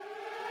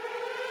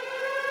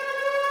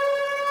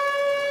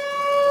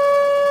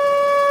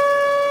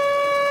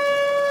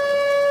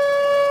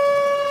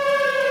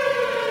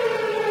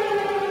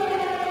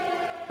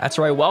That's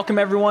right. Welcome,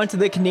 everyone, to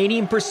the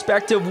Canadian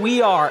Perspective.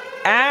 We are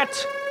at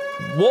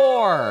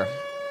war.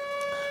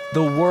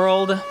 The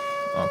world,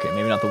 okay,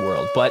 maybe not the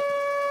world, but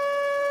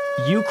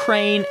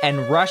Ukraine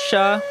and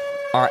Russia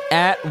are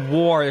at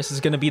war. This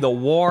is going to be the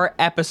war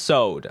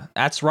episode.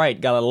 That's right.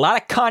 Got a lot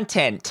of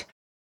content.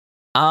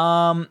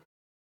 And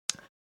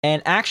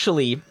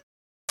actually,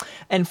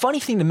 and funny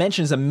thing to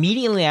mention is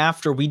immediately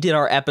after we did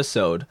our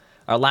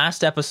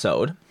last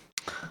episode,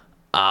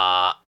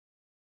 that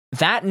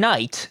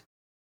night,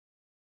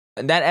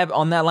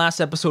 on that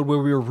last episode where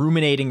we were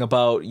ruminating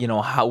about,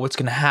 how what's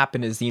going to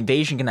happen, is the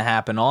invasion going to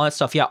happen, all that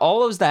stuff. Yeah,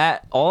 all of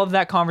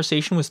that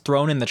conversation was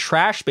thrown in the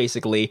trash,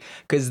 basically,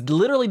 because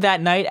literally that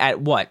night at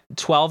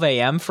 12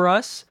 a.m. for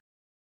us,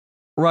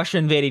 Russia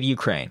invaded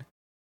Ukraine.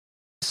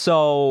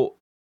 So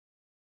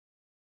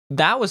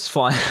that was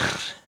fun.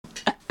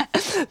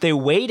 They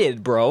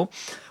waited, bro.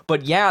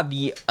 But yeah,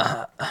 the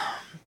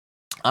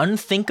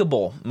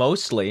unthinkable,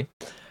 mostly,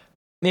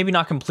 maybe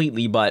not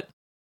completely, but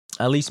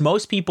at least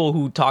most people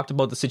who talked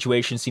about the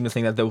situation seem to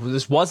think that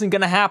this wasn't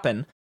going to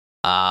happen.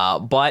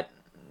 But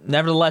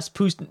nevertheless,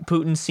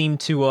 Putin seemed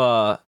to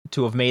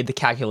have made the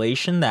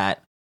calculation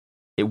that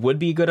it would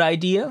be a good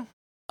idea.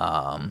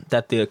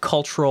 That the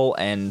cultural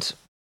and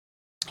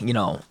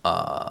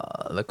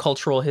the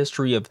cultural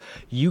history of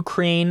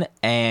Ukraine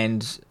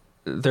and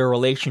their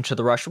relation to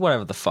the Russia,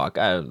 whatever the fuck,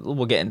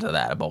 we'll get into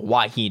that about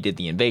why he did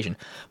the invasion.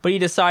 But he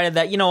decided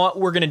that,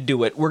 we're gonna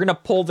do it. We're gonna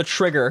pull the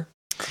trigger.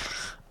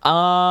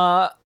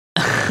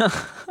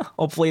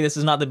 Hopefully this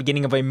is not the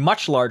beginning of a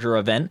much larger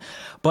event.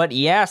 But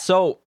yeah,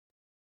 so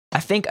I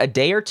think a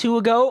day or two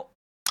ago,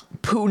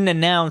 Putin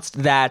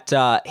announced that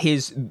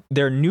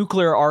their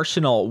nuclear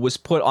arsenal was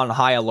put on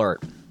high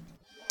alert.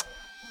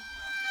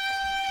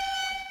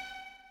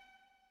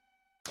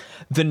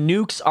 The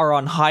nukes are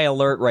on high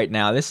alert right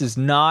now. This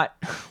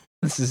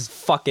is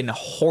fucking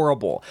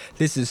horrible.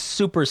 This is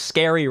super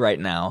scary right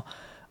now.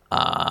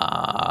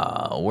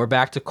 We're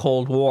back to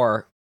Cold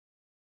War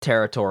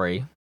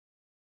territory.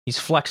 He's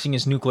flexing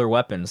his nuclear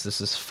weapons. This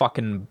is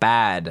fucking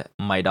bad,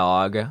 my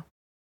dog.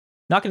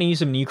 Not going to use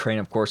them in Ukraine,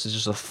 of course. It's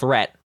just a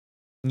threat,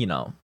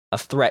 a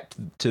threat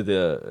to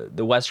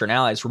the Western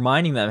allies,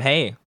 reminding them,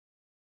 hey,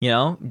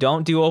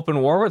 don't do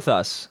open war with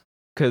us,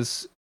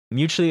 because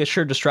mutually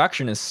assured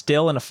destruction is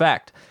still in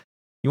effect.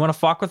 You want to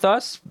fuck with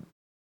us?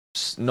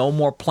 No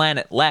more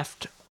planet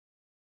left.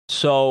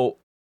 So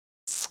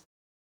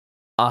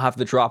I'll have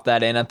to drop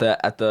that in at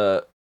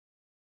the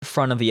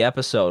front of the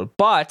episode.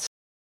 But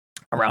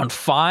around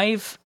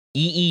 5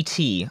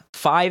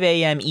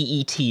 a.m.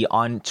 EET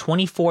on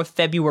 24th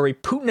February,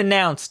 Putin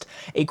announced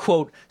a,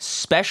 quote,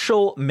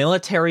 special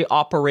military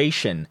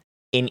operation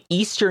in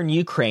eastern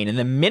Ukraine. And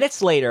then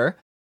minutes later,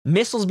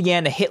 missiles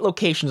began to hit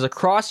locations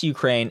across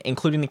Ukraine,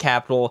 including the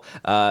capital,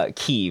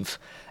 Kyiv.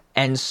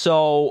 And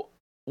so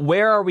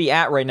where are we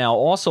at right now?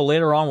 Also,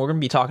 later on, we're going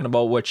to be talking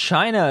about what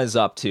China is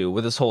up to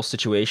with this whole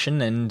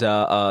situation and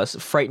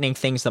frightening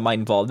things that might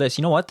involve this.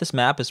 You know what? This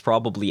map is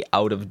probably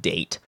out of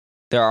date.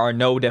 There are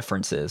no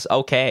differences.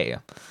 Okay.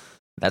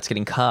 That's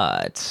getting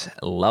cut.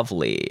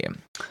 Lovely.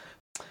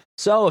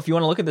 So if you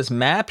want to look at this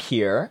map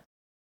here,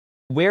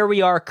 where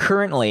we are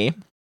currently,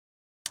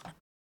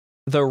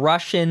 the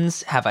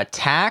Russians have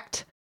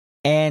attacked,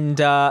 and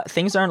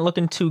things aren't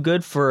looking too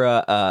good for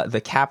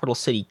the capital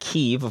city,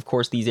 Kyiv. Of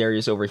course, these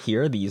areas over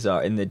here, these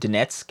are in the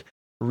Donetsk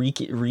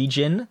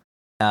region,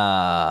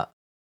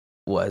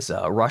 was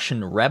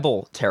Russian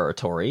rebel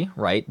territory,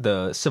 right?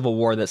 The civil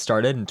war that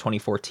started in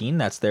 2014,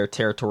 that's their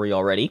territory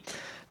already.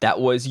 That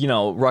was,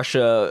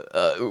 Russia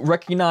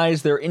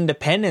recognized their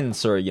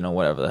independence, or,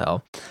 whatever the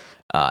hell.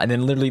 And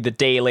then literally the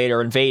day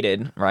later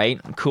invaded, right?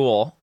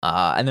 Cool.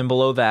 And then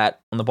below that,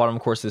 on the bottom,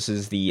 of course, this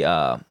is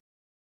the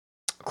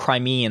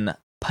Crimean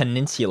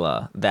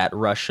Peninsula that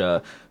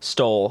Russia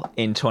stole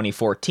in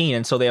 2014.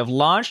 And so they have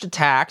launched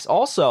attacks.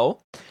 Also,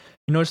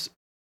 you notice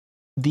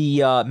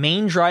the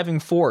main driving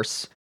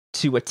force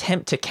to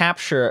attempt to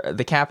capture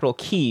the capital,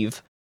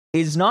 Kyiv,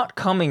 is not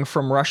coming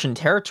from Russian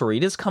territory.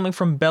 It is coming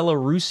from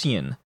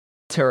Belarusian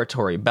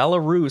territory.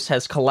 Belarus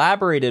has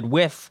collaborated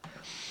with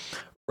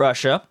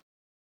Russia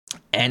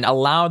and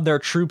allowed their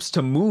troops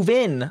to move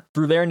in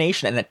through their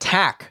nation and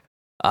attack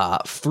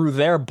through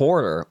their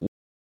border,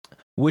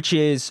 which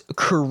is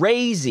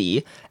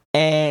crazy.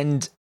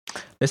 And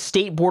the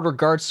State Border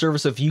Guard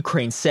Service of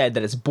Ukraine said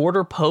that its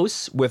border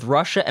posts with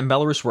Russia and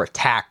Belarus were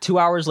attacked. 2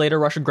 hours later,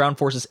 Russian ground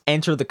forces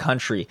entered the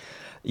country.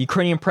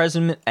 Ukrainian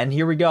president, and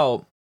here we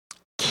go,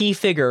 key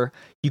figure,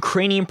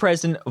 Ukrainian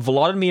President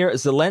Volodymyr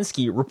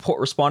Zelensky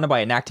responded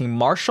by enacting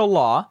martial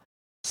law,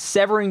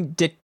 severing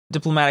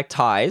diplomatic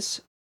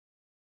ties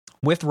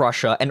with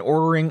Russia, and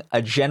ordering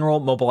a general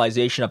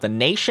mobilization of the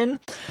nation.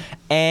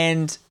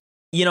 And,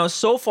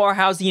 so far,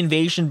 how's the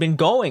invasion been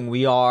going?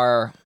 We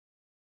are,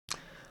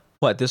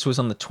 this was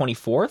on the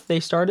 24th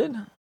they started?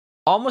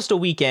 Almost a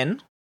week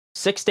in,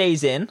 6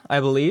 days in, I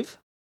believe,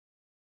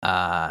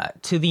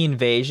 to the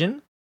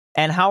invasion.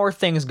 And how are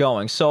things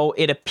going? So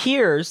it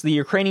appears the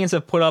Ukrainians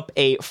have put up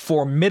a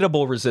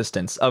formidable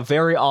resistance, a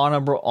very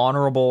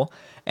honorable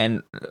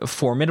and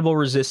formidable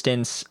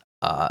resistance,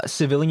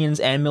 civilians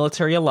and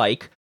military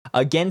alike,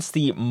 against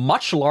the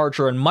much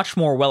larger and much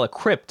more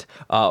well-equipped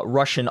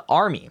Russian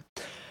army.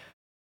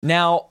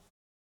 Now,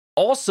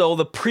 also,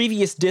 the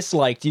previous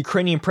disliked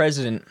Ukrainian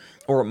president,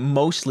 or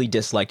mostly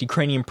disliked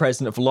Ukrainian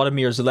President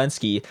Volodymyr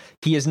Zelensky,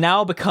 he has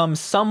now become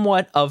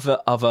somewhat of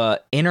a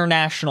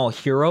international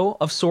hero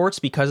of sorts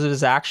because of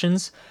his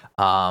actions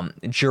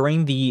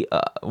during the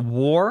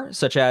war,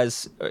 such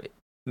as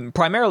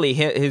primarily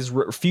his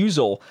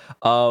refusal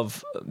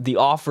of the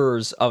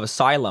offers of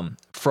asylum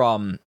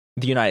from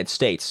the United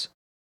States,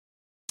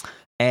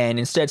 and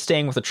instead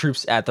staying with the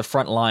troops at the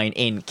front line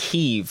in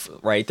Kyiv,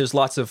 right? There's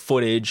lots of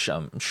footage,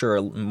 I'm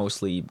sure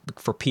mostly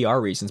for PR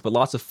reasons, but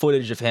lots of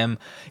footage of him,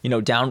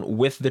 down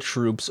with the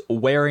troops,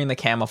 wearing the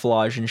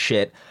camouflage and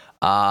shit.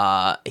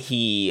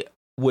 He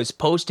was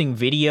posting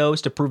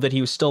videos to prove that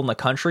he was still in the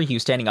country. He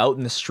was standing out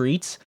in the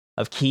streets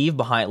of Kyiv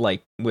behind,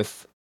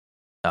 with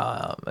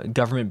a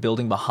government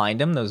building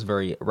behind him that was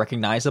very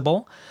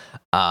recognizable.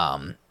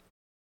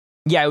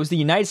 Yeah, it was the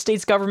United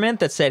States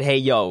government that said, "Hey,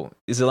 yo,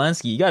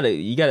 Zelensky,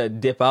 you gotta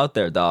dip out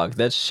there, dog.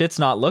 That shit's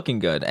not looking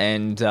good."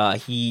 And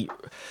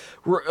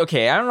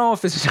okay, I don't know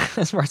if this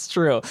is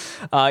true.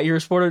 He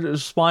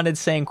responded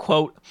saying,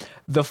 "Quote: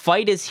 The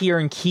fight is here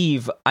in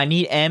Kyiv. I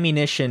need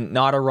ammunition,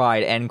 not a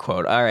ride." End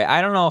quote. All right,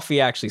 I don't know if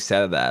he actually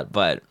said that,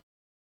 but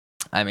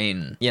I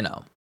mean,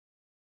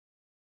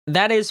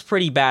 that is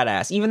pretty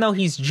badass. Even though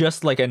he's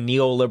just like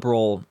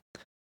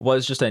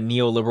was just a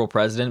neoliberal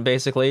president,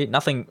 basically.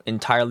 Nothing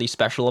entirely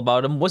special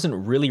about him.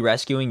 Wasn't really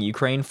rescuing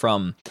Ukraine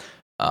from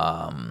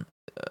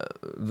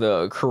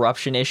the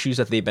corruption issues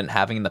that they've been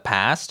having in the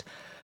past.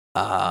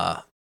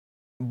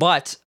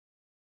 But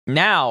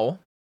now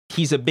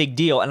he's a big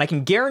deal. And I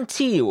can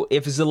guarantee you,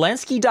 if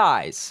Zelensky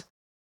dies,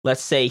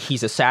 let's say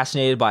he's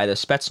assassinated by the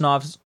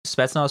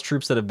Spetsnaz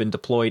troops that have been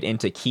deployed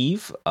into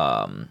Kyiv.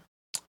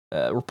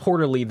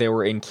 Reportedly, they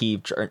were in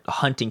Kyiv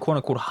hunting,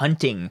 quote-unquote,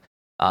 hunting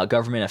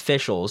government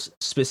officials,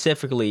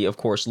 specifically, of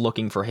course,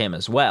 looking for him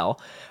as well.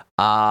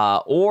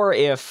 Or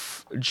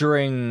if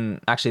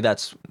actually,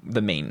 that's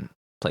the main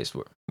place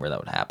where that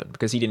would happen,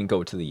 because he didn't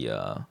go to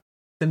the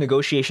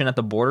negotiation at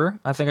the border,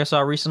 I think I saw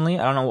recently.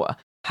 I don't know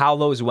how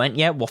those went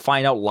yet. We'll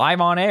find out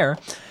live on air.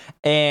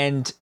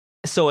 And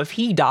so if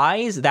he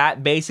dies,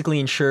 that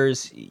basically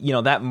ensures,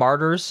 that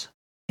martyrs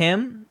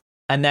him,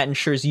 and that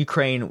ensures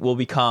Ukraine will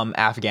become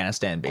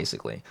Afghanistan,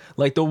 basically.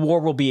 Like, the war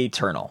will be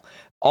eternal.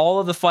 All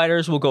of the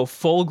fighters will go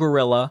full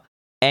guerrilla,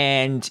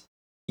 and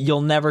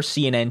you'll never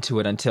see an end to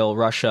it until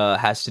Russia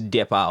has to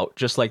dip out,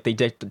 just like they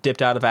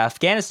dipped out of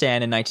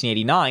Afghanistan in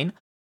 1989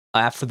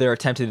 after their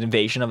attempted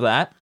invasion of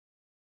that.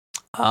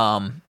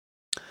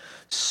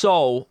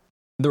 So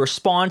the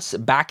response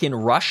back in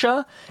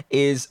Russia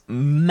is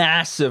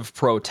massive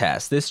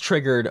protests. This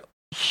triggered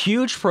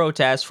huge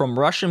protests from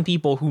Russian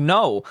people who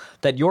know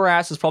that your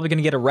ass is probably going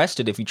to get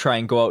arrested if you try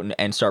and go out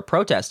and start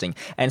protesting.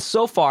 And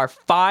so far,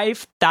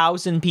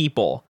 5,000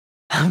 people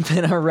have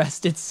been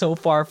arrested so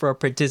far for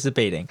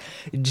participating.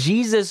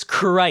 Jesus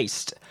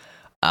Christ.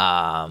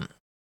 Because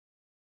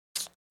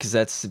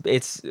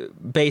it's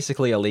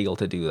basically illegal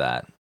to do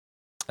that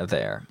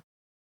there.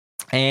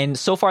 And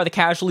so far, the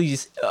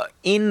casualties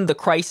in the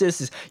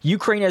crisis is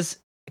Ukraine has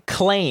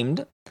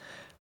claimed,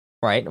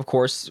 right? Of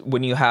course,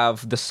 when you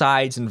have the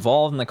sides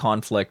involved in the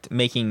conflict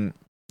making,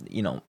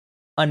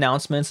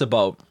 announcements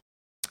about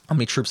how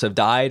many troops have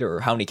died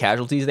or how many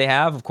casualties they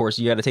have, of course,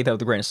 you got to take that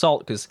with a grain of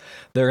salt, because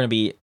they're going to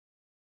be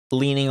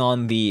leaning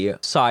on the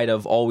side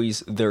of always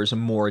there's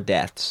more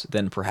deaths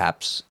than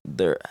perhaps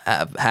there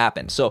have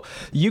happened. So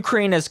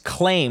Ukraine has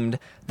claimed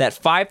that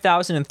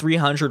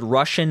 5,300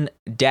 Russian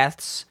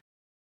deaths.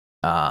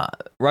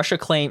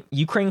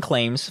 Ukraine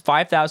claims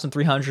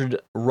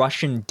 5,300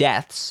 Russian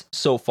deaths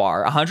so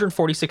far,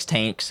 146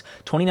 tanks,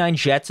 29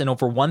 jets, and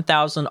over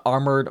 1,000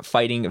 armored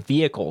fighting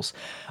vehicles.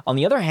 On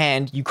the other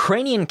hand,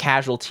 Ukrainian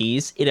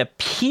casualties, it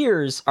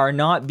appears, are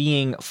not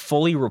being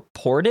fully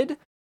reported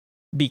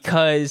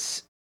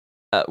because,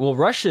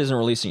 Russia isn't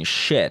releasing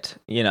shit.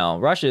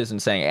 Russia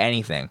isn't saying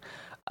anything.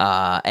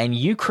 And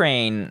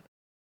Ukraine,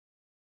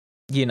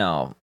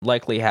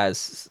 likely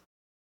has,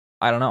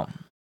 I don't know.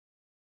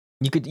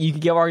 You could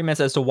give arguments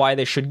as to why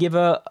they should give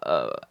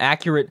a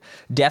accurate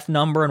death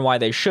number and why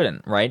they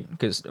shouldn't, right?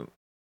 Because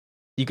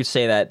you could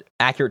say that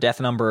accurate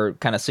death number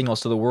kind of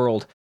signals to the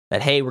world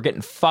that, hey, we're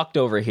getting fucked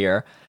over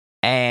here,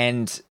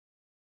 and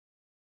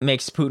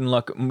makes Putin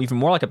look even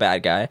more like a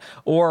bad guy.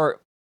 Or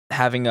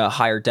having a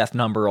higher death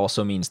number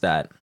also means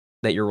that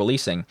you're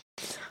releasing.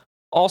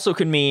 Also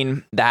could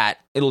mean that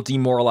it'll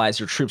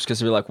demoralize your troops because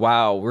they're like,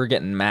 wow, we're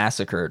getting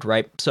massacred,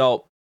 right?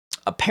 So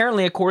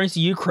apparently, according to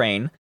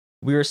Ukraine,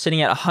 we were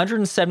sitting at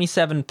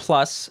 177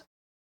 plus,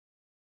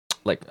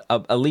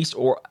 at least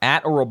or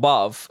at or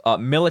above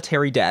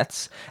military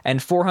deaths,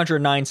 and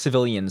 409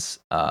 civilians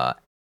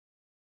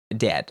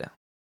dead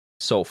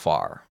so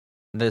far.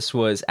 This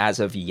was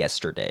as of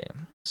yesterday,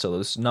 so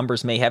those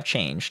numbers may have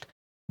changed,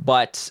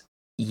 But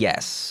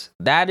yes,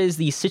 that is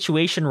the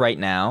situation right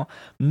now.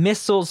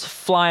 Missiles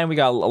flying. We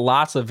got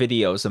lots of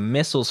videos of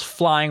missiles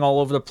flying all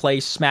over the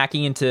place,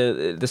 smacking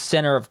into the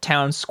center of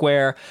town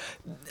square.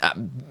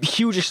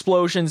 Huge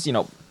explosions,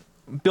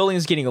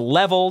 buildings getting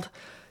leveled.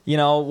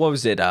 What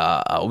was it?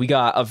 We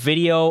got a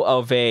video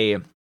of a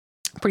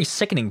pretty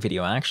sickening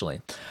video,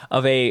 actually,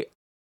 of a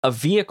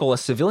vehicle, a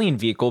civilian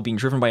vehicle, being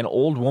driven by an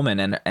old woman,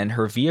 and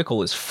her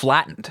vehicle is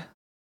flattened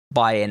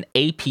by an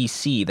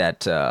APC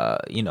that,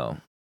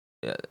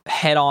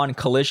 head-on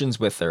collisions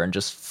with her and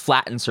just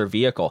flattens her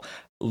vehicle.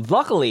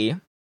 Luckily,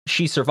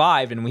 she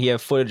survived, and we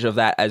have footage of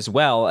that as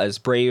well, as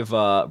brave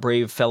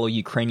fellow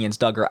Ukrainians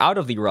dug her out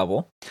of the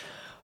rubble.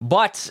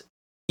 But,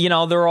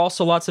 there are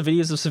also lots of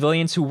videos of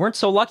civilians who weren't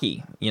so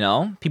lucky,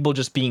 people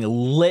just being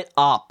lit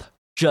up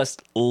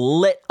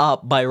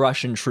by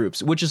Russian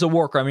troops, which is a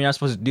war crime. You're not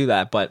supposed to do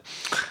that, but,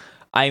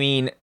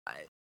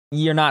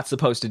 you're not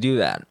supposed to do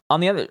that.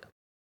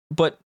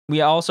 But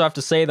we also have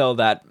to say, though,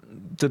 that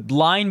the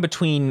line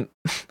between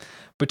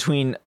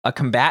a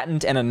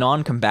combatant and a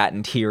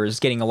non-combatant here is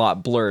getting a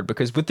lot blurred,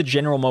 because with the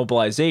general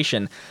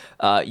mobilization,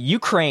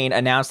 Ukraine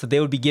announced that they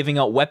would be giving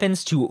out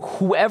weapons to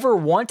whoever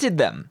wanted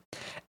them.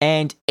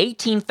 And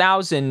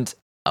 18,000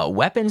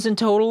 weapons in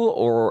total,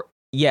 or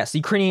yes, the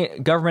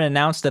Ukrainian government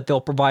announced that they'll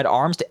provide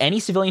arms to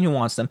any civilian who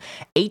wants them.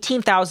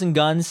 18,000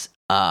 guns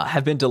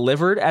have been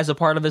delivered as a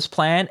part of this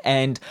plan,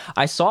 and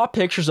I saw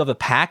pictures of the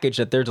package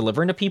that they're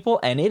delivering to people,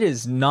 and it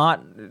is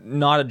not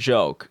a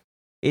joke.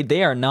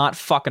 They are not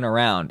fucking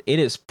around. It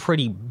is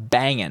pretty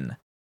banging.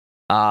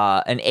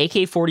 An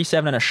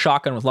AK-47 and a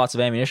shotgun with lots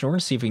of ammunition. We're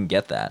gonna see if we can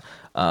get that.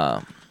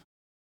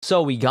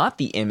 So we got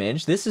the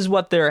image. This is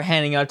what they're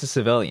handing out to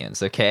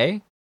civilians,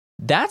 okay?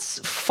 That's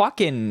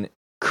fucking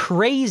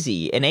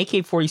crazy. An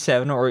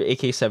AK-47 or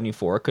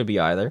AK-74, could be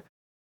either,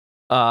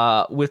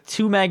 with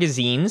 2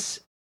 magazines,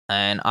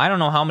 and I don't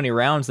know how many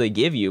rounds they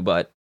give you,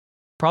 but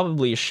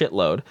probably a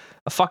shitload.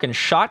 A fucking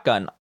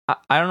shotgun.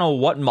 I don't know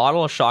what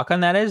model of shotgun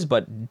that is,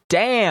 but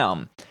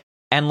damn.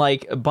 And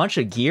like a bunch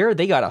of gear.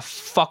 They got a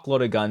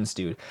fuckload of guns,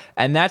 dude.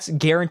 And that's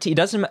guaranteed. It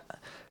doesn't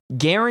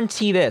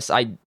guarantee this.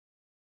 I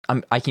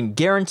can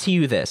guarantee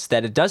you this,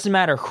 that it doesn't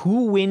matter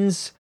who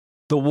wins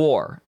the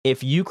war.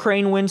 If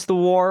Ukraine wins the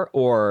war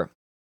or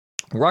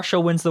Russia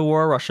wins the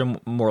war, Russia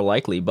more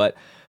likely, but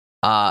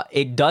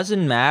it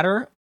doesn't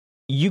matter.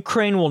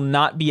 Ukraine will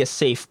not be a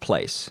safe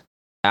place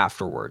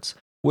afterwards.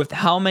 With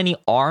how many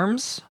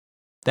arms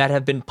that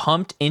have been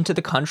pumped into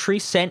the country,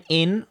 sent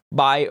in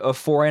by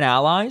foreign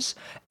allies,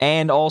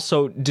 and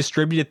also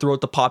distributed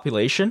throughout the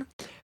population,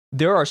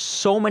 there are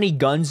so many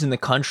guns in the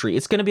country.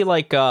 It's going to be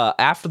like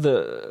after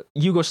the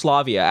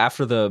Yugoslavia,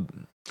 after the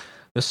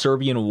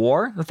Serbian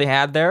war that they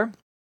had there,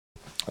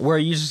 where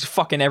you just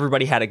fucking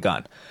everybody had a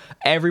gun.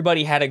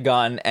 Everybody had a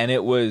gun, and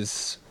it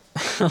was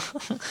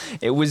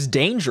it was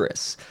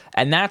dangerous.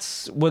 And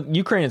that's what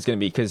Ukraine is going to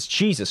be, because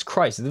Jesus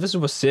Christ, if this is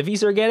what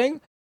civvies are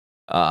getting,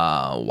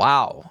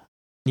 wow.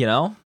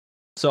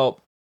 So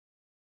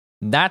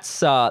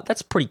that's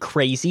pretty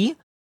crazy.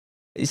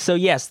 So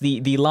yes,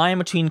 the line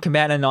between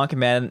combatant and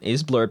non-combatant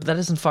is blurred, but that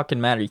doesn't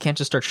fucking matter. You can't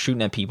just start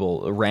shooting at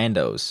people,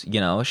 randos,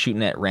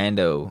 shooting at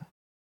rando.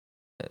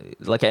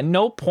 Like, at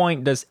no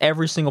point does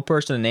every single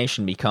person in the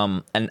nation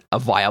become a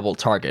viable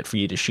target for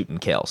you to shoot and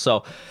kill.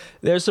 So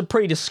there's some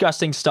pretty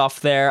disgusting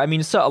stuff there.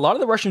 So a lot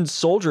of the Russian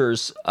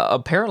soldiers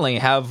apparently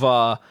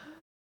have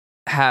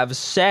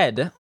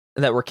said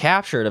that were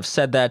captured, have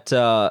said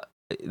that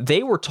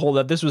they were told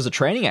that this was a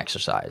training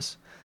exercise,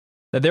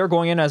 that they were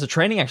going in as a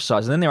training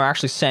exercise, and then they were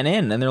actually sent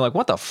in, and they're like,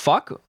 what the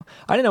fuck?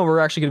 I didn't know we were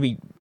actually going to be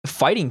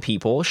fighting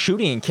people,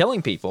 shooting and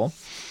killing people.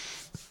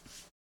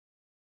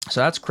 So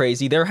that's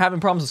crazy. They're having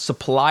problems with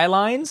supply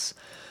lines.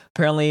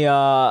 Apparently,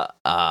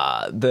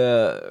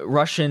 the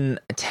Russian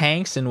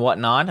tanks and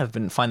whatnot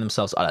find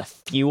themselves out of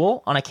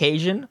fuel on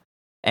occasion,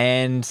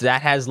 and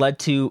that has led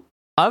to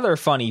other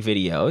funny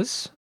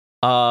videos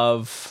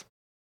of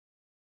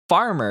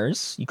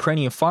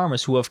Ukrainian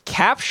farmers who have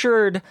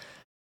captured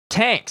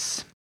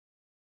tanks.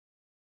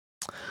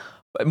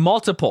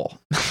 Multiple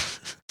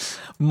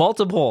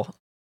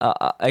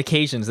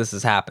occasions this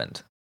has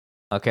happened.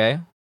 Okay?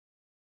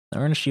 I'm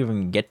going to see if we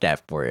can get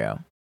that for you.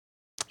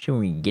 See if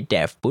we can get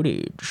that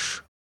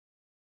footage.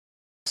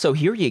 So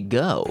here you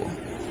go.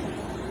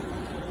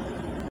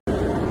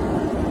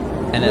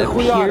 And it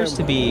appears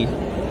to be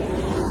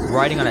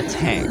riding on a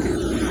tank.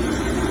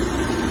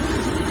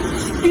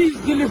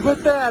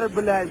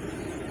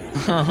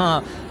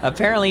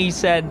 Apparently he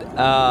said,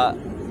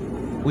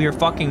 we are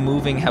fucking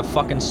moving, have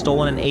fucking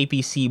stolen an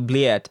APC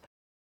Bliet.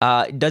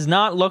 It does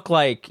not look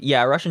like,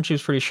 Russian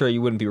troops pretty sure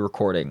you wouldn't be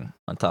recording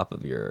on top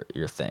of your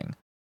thing.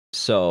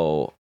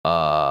 So,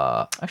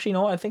 actually, you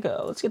know what? I think,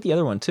 let's get the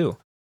other one too.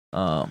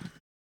 So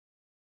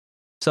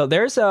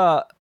there's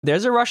a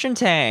Russian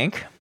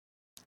tank,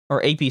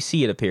 or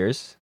APC it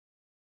appears,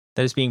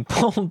 that is being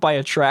pulled by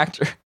a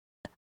tractor.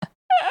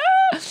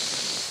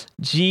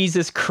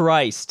 Jesus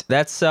Christ.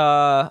 That's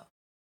so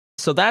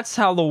that's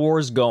how the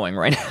war's going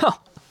right now.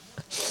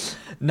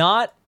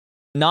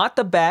 Not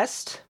the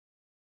best.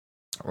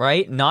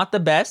 right? Not the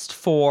best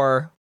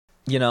for,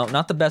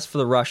 not the best for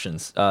the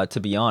Russians, to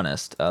be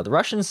honest. The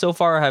Russians so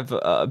far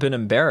have been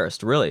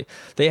embarrassed, really.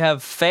 They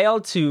have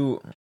failed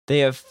to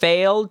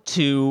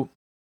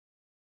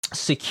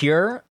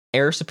secure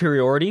air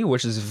superiority,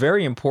 which is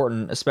very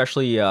important,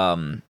 especially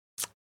when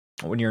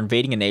you're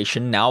invading a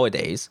nation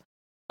nowadays.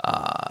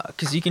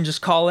 Because you can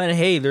just call in,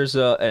 hey, there's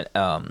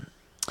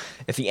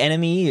if the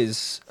enemy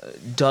is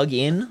dug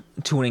in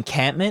to an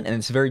encampment and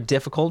it's very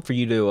difficult for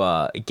you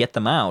to get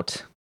them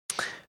out,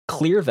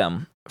 clear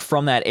them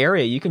from that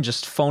area, you can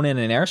just phone in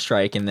an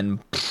airstrike and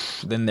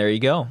then there you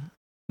go.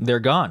 They're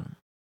gone.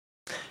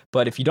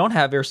 But if you don't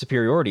have air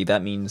superiority,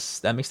 that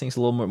makes things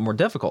a little bit more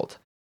difficult.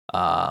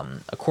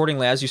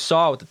 Accordingly, as you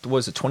saw,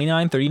 was it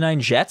 29,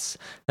 39 jets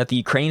that the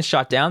Ukrainians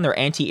shot down? Their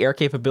anti-air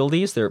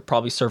capabilities, their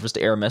probably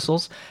surface-to-air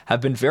missiles,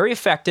 have been very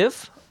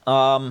effective.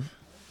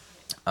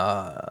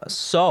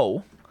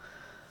 So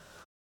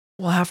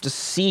we'll have to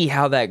see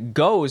how that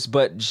goes.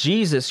 But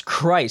Jesus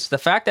Christ, the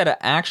fact that it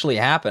actually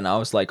happened, I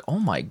was like, oh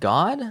my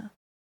God,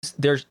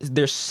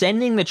 they're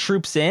sending the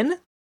troops in.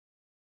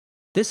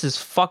 This is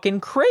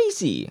fucking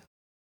crazy.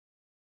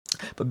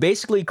 But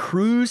basically,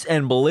 cruise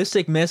and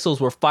ballistic missiles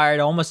were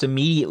fired almost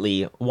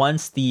immediately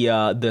once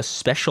the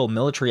special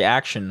military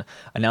action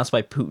announced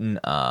by Putin.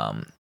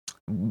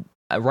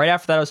 Right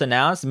after that was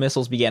announced, the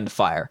missiles began to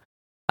fire.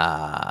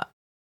 And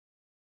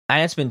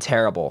it's been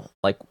terrible.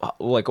 Like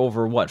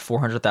over what,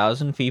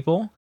 400,000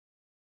 people?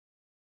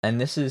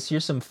 And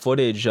here's some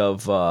footage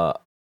of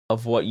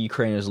what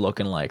Ukraine is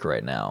looking like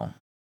right now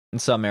in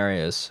some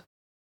areas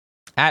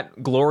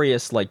at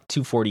glorious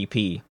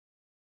 240p.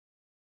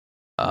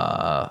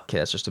 Okay,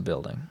 that's just a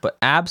building, but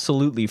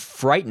absolutely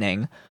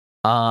frightening.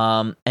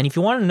 And if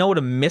you want to know what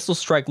a missile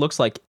strike looks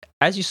like,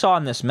 as you saw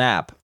on this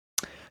map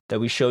that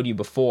we showed you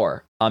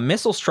before, a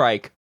missile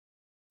strike,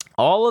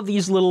 all of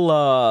these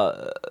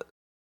little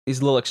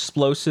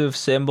explosive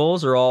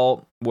symbols are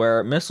all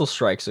where missile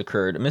strikes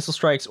occurred. Missile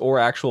strikes or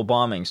actual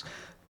bombings,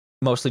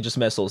 mostly just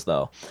missiles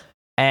though.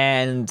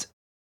 And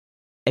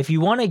if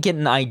you want to get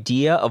an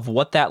idea of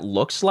what that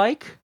looks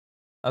like,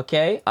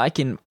 okay, I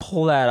can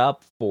pull that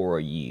up for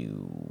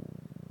you.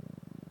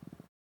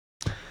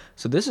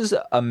 So this is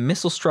a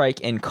missile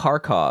strike in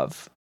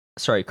Kharkiv,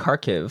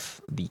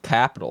 the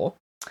capital.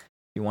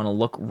 You want to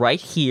look right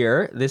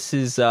here. This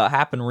is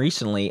happened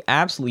recently.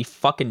 Absolutely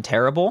fucking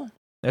terrible.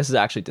 This is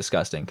actually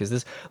disgusting because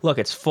it's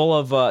full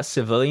of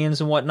civilians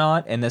and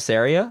whatnot in this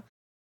area.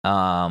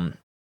 And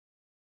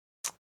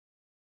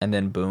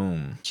then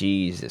boom,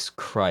 Jesus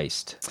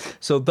Christ.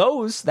 So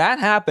that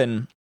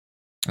happened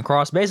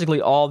across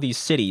basically all these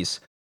cities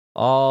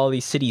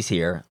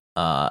here.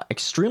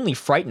 Extremely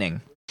frightening.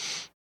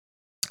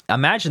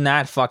 Imagine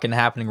that fucking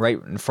happening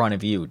right in front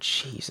of you.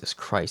 Jesus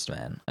Christ,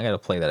 man. I gotta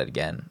play that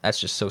again.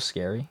 That's just so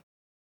scary.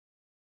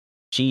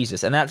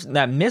 Jesus. And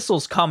that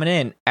missile's coming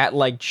in at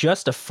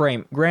just a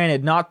frame.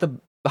 Granted, not the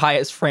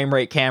highest frame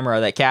rate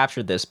camera that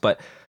captured this, but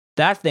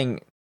that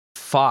thing,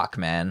 fuck,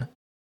 man.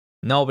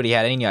 Nobody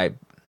had any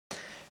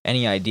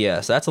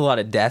idea. So that's a lot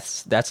of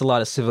deaths. That's a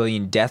lot of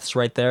civilian deaths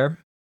right there.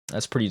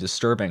 That's pretty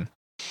disturbing.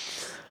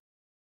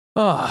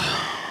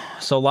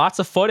 So lots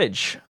of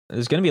footage.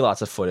 There's going to be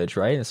lots of footage,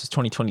 right? This is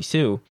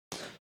 2022.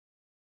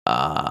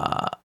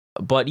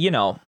 But,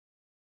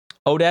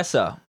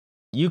 Odessa,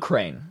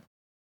 Ukraine,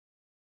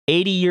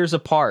 80 years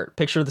apart.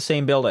 Picture the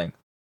same building.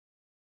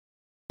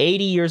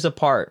 80 years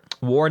apart.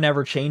 War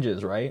never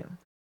changes, right?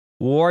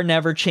 War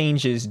never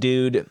changes,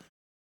 dude.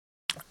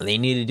 They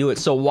need to do it.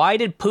 So why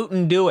did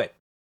Putin do it?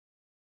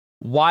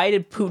 Why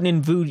did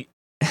Putin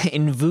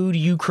invade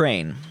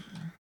Ukraine?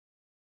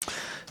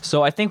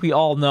 So I think we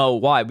all know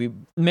why. We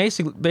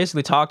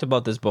basically talked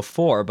about this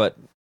before, but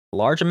a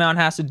large amount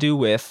has to do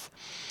with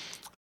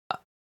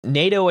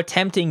NATO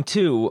attempting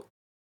to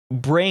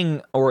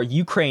bring, or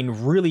Ukraine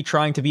really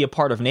trying to be a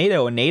part of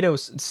NATO, and NATO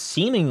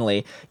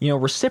seemingly,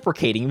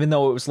 reciprocating, even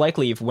though it was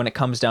likely when it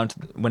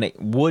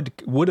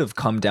would have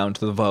come down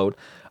to the vote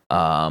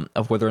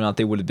of whether or not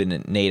they would have been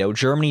in NATO.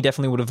 Germany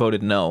definitely would have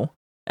voted no.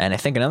 And I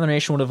think another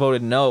nation would have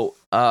voted no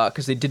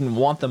because they didn't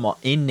want them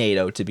in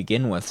NATO to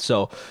begin with.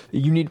 So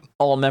you need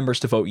all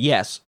members to vote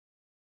yes.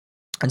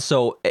 And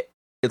so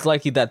it's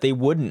likely that they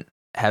wouldn't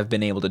have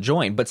been able to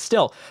join. But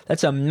still,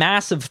 that's a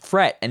massive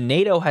threat. And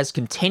NATO has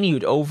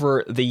continued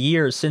over the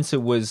years since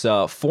it was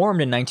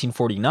formed in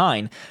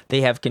 1949.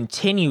 They have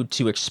continued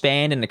to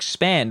expand and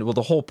expand. Well,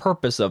 the whole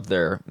purpose of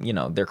their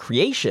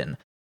creation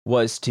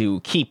was to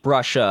keep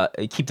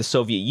the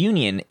Soviet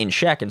Union in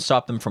check and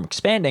stop them from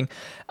expanding.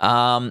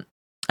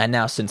 And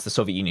now since the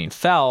Soviet Union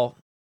fell,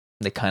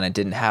 they kind of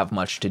didn't have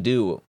much to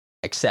do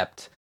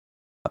except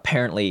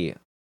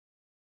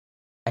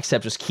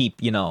just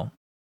keep,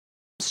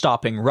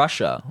 stopping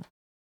Russia,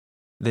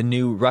 the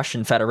new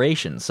Russian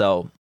Federation.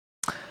 So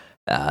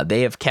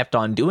they have kept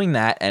on doing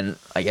that. And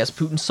I guess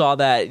Putin saw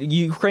that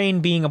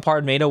Ukraine being a part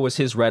of NATO was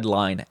his red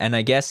line. And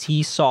I guess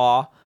he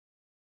saw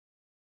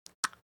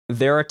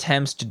their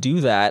attempts to do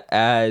that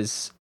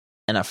as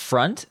an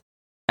affront,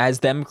 as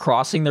them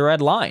crossing the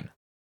red line.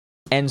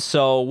 And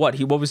so what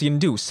was he gonna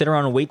do? Sit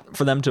around and wait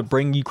for them to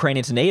bring Ukraine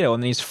into NATO,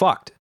 and then he's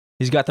fucked.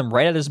 He's got them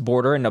right at his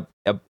border in a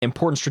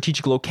important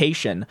strategic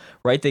location,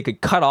 right? They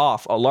could cut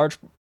off a large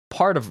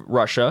part of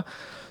Russia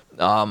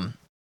from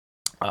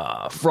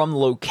the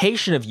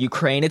location of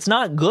Ukraine. It's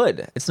not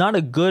good. It's not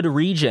a good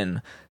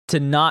region to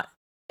not,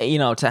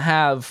 to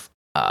have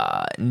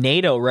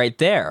NATO right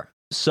there.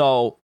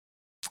 So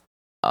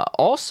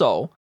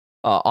also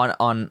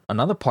on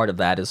another part of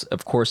that is,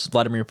 of course,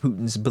 Vladimir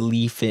Putin's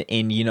belief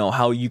in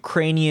how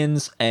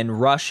Ukrainians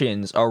and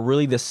Russians are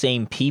really the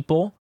same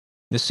people,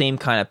 the same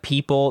kind of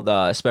people,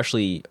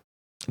 especially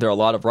there are a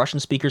lot of Russian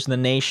speakers in the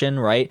nation,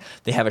 right?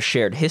 They have a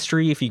shared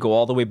history. If you go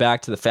all the way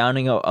back to the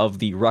founding of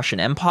the Russian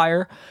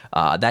Empire,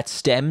 that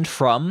stemmed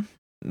from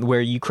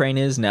where Ukraine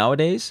is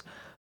nowadays,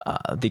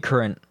 the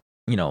current,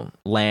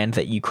 land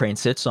that Ukraine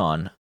sits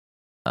on.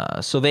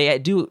 So they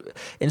do,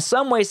 in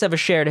some ways, have a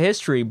shared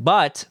history,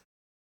 but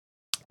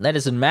that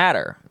doesn't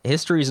matter.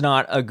 History is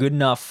not a good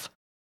enough,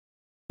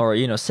 or,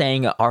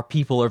 saying our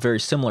people are very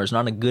similar is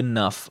not a good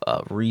enough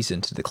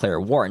reason to declare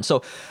war. And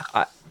so,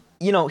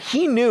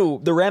 he knew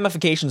the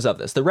ramifications of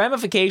this. The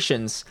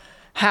ramifications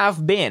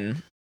have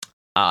been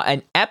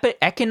an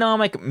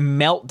economic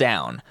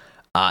meltdown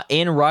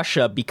in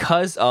Russia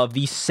because of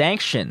these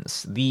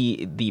sanctions.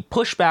 The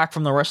pushback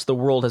from the rest of the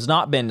world has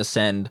not been to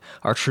send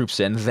our troops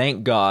in,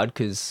 thank God,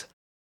 because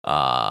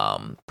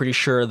pretty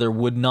sure there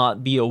would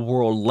not be a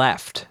war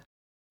left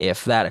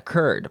if that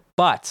occurred.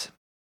 But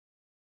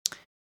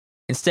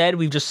instead,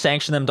 we've just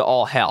sanctioned them to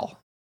all hell,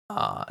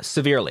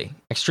 severely,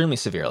 extremely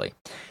severely.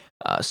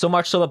 So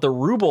much so that the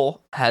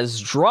ruble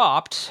has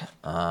dropped.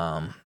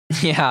 Ruble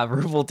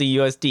to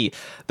USD.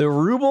 The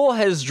ruble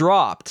has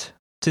dropped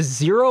to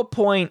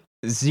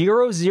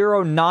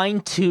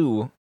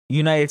 0.0092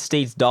 United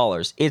States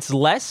dollars. It's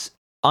worth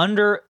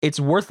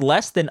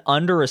less than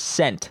under a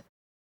cent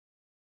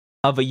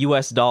of a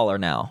US dollar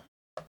now.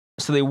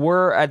 So they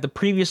were at the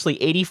previously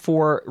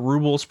 84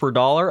 rubles per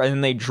dollar, and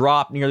then they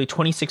dropped nearly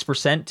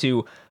 26%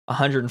 to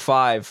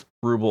 105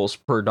 rubles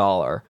per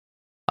dollar.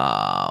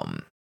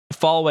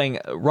 Following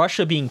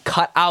Russia being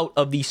cut out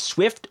of the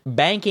SWIFT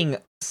banking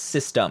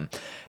system.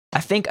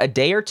 I think a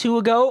day or two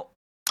ago,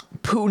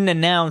 Putin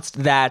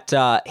announced that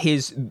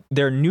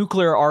their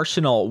nuclear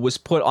arsenal was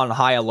put on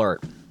high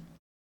alert.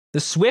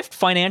 The SWIFT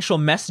financial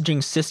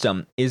messaging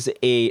system is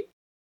a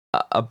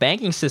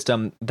banking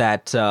system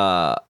that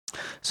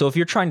so if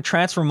you're trying to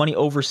transfer money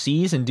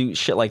overseas and do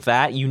shit like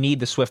that, you need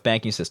the SWIFT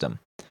banking system,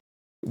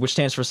 which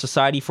stands for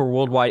Society for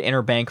Worldwide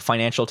Interbank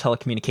Financial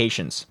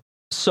Telecommunications.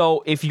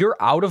 So if you're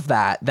out of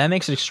that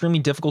makes it extremely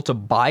difficult to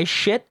buy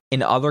shit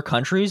in other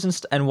countries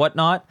and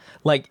whatnot.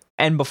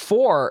 And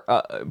before,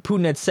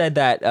 Putin had said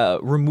that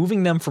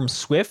removing them from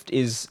SWIFT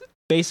is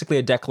basically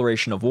a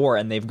declaration of war,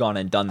 and they've gone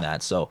and done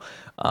that. So,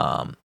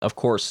 of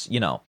course,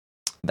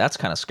 that's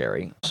kind of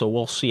scary. So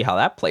we'll see how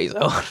that plays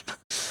out.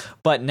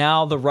 But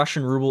now the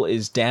Russian ruble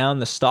is down.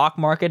 The stock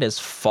market has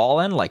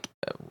fallen like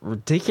a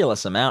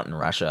ridiculous amount in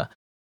Russia.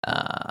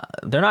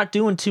 They're not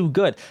doing too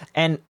good.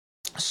 And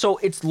so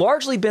it's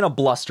largely been a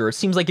bluster. It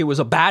seems like it was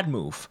a bad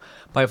move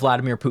by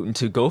Vladimir Putin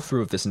to go through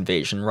with this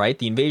invasion, right?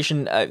 The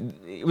invasion,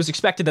 it was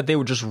expected that they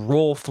would just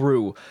roll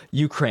through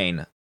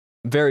Ukraine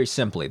very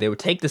simply. They would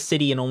take the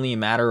city in only a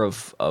matter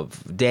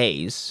of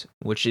days,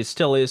 which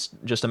still is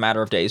just a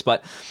matter of days,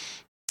 but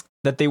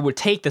that they would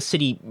take the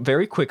city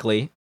very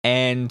quickly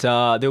and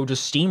they would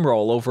just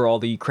steamroll over all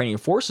the Ukrainian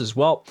forces.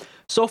 Well,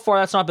 so far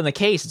that's not been the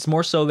case. It's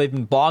more so they've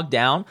been bogged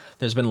down.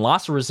 There's been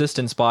lots of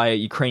resistance by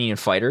Ukrainian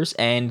fighters,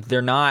 and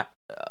they're not.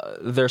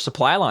 Their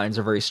supply lines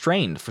are very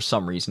strained for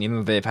some reason, even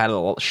though they've had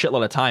a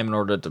shitload of time in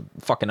order to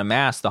fucking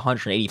amass the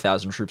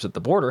 180,000 troops at the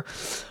border.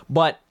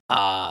 But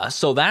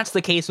so that's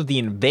the case with the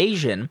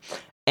invasion,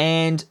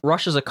 and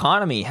Russia's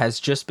economy has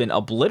just been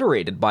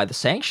obliterated by the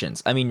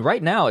sanctions. I mean,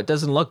 right now it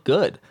doesn't look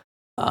good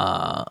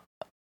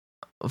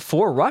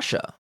for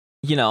Russia.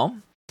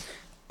 It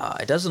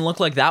doesn't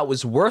look like that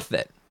was worth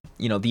it.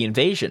 The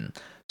invasion.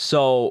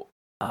 So.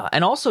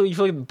 And also, you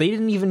feel like they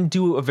didn't even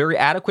do a very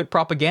adequate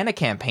propaganda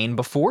campaign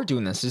before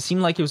doing this. It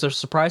seemed like it was a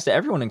surprise to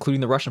everyone,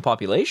 including the Russian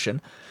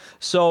population.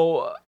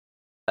 So,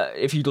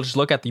 if you just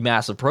look at the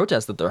massive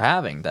protests that they're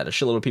having, that a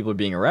shitload of people are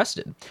being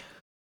arrested,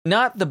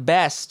 not the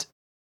best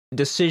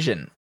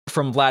decision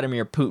from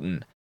Vladimir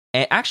Putin.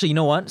 And actually, you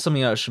know what?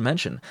 Something I should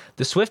mention.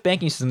 The SWIFT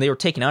banking system, they were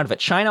taken out of it.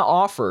 China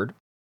offered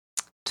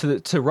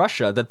to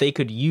Russia that they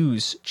could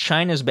use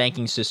China's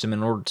banking system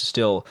in order to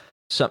still...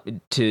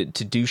 to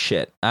do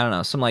shit. I don't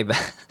know, something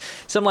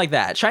like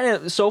that.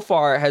 China so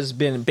far has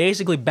been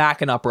basically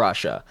backing up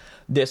Russia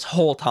this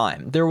whole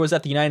time. There was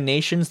at the United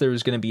Nations, there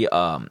was going to be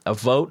a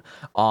vote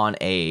on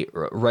a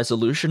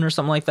resolution or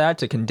something like that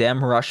to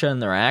condemn Russia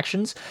and their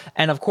actions.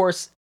 And of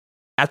course,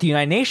 at the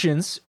United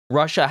Nations,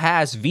 Russia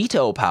has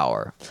veto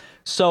power.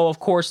 So of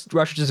course,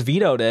 Russia just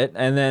vetoed it,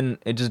 and then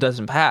it just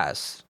doesn't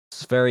pass.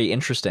 It's very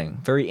interesting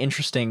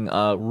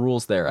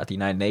rules there at the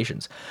United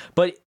Nations.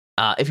 But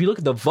if you look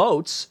at the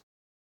votes,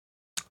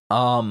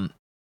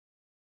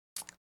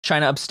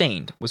 China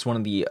abstained, was one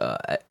of the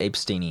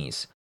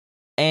abstainees.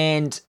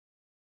 And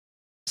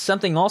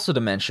something also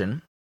to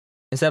mention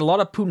is that a lot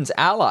of Putin's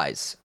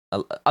allies,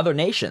 other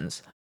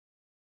nations,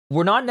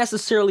 were not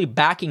necessarily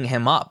backing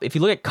him up. If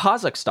you look at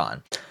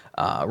Kazakhstan,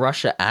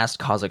 Russia asked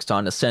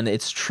Kazakhstan to send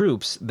its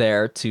troops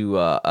there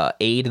to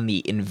aid in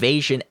the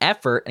invasion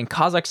effort, and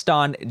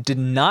Kazakhstan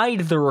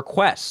denied the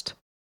request.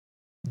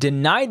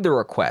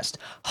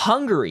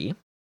 Hungary,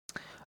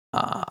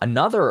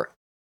 another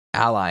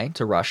ally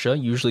to Russia,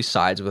 usually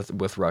sides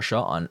with Russia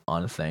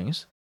on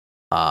things,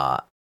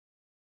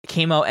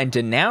 came out and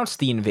denounced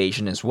the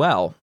invasion as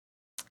well.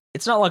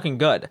 It's not looking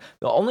good.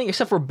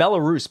 Except for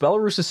Belarus.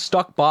 Belarus is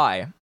stuck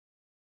by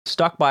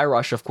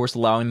Russia, of course,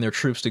 allowing their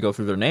troops to go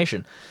through their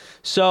nation.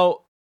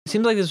 So it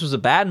seems like this was a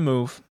bad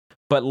move,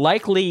 but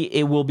likely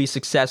it will be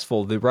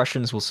successful. The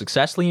Russians will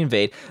successfully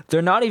invade.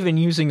 They're not even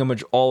using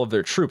all of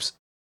their troops.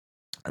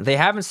 They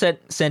haven't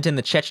sent in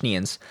the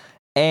Chechens,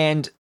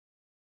 and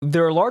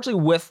they're largely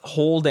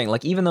withholding.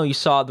 Like, even though you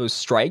saw those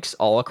strikes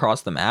all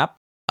across the map,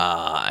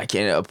 I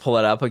can pull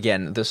it up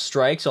again. The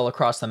strikes all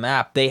across the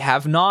map, they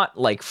have not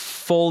they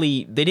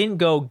didn't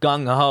go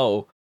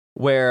gung-ho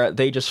where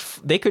they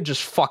could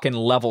just fucking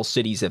level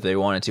cities if they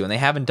wanted to, and they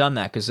haven't done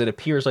that because it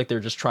appears like they're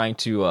just trying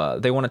to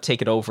they want to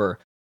take it over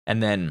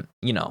and then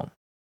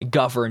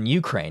govern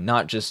Ukraine,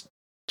 not just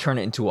turn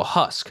it into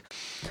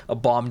a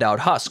bombed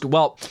out husk.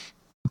 Well,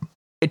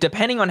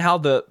 depending on how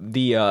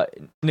the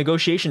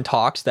negotiation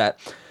talks that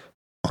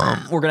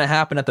were going to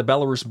happen at the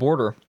Belarus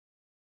border,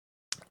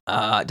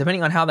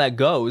 depending on how that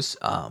goes,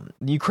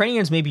 the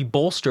Ukrainians may be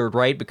bolstered,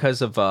 right,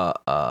 because of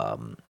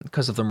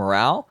the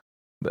morale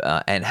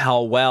and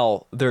how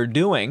well they're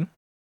doing.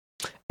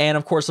 And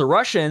of course, the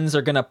Russians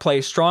are going to play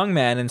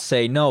strongman and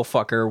say, "No,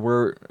 fucker,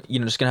 we're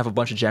just going to have a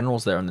bunch of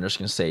generals there, and they're just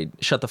going to say,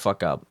 shut the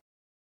fuck up.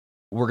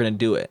 We're going to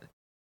do it,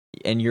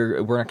 and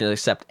we're not going to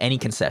accept any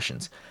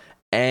concessions."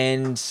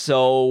 And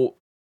so,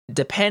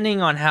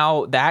 depending on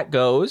how that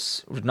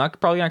goes,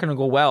 probably not going to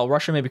go well.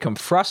 Russia may become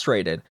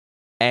frustrated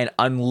and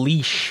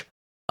unleash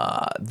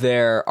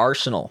their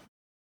arsenal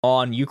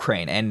on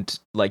Ukraine, and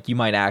you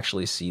might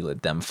actually see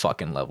them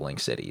fucking leveling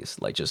cities,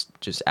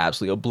 just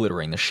absolutely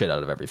obliterating the shit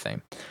out of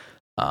everything.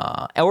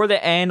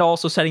 And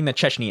also setting the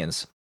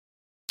Chechens.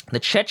 The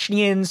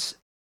Chechens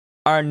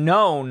are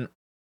known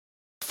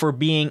for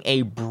being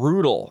a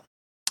brutal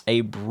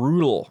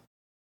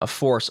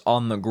force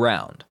on the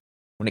ground.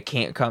 When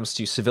it comes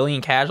to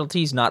civilian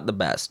casualties, not the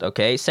best.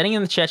 Okay, setting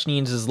in the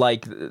Chechens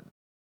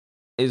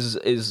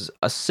is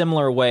a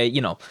similar way,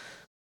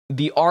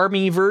 the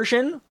army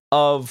version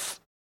of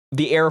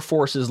the Air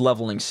Force's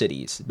leveling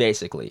cities,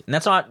 basically. And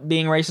that's not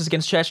being racist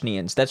against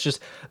Chechens. That's just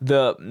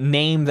the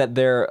name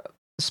that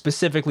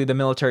specifically the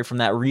military from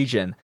that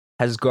region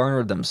has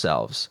garnered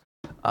themselves.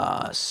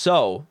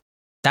 So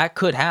that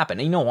could happen.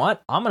 And you know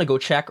what? I'm going to go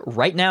check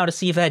right now to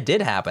see if that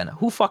did happen.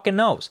 Who fucking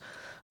knows?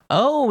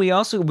 Oh,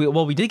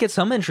 we did get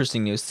some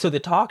interesting news. So the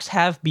talks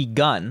have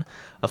begun,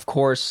 of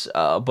course,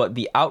 but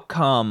the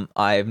outcome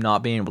I have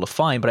not been able to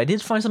find. But I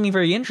did find something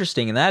very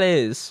interesting, and that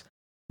is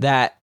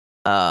that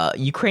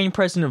Ukrainian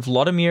President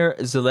Volodymyr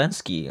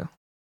Zelensky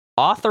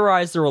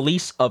authorized the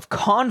release of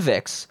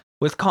convicts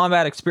with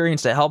combat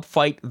experience to help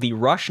fight the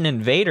Russian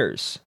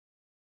invaders.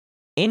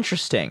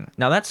 Interesting.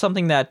 Now that's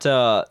something that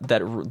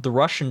the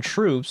Russian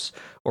troops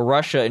or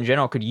Russia in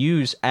general could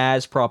use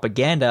as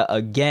propaganda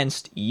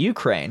against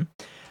Ukraine.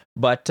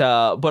 But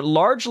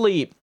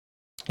largely,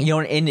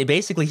 in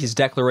basically his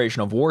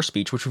declaration of war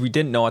speech, which we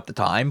didn't know at the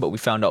time, but we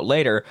found out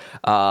later,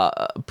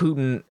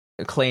 Putin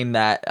claimed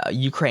that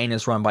Ukraine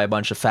is run by a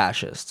bunch of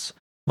fascists. A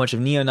bunch of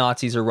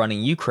neo-Nazis are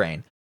running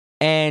Ukraine.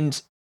 And,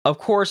 of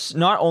course,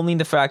 not only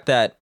the fact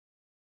that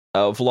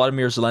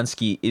Volodymyr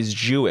Zelensky is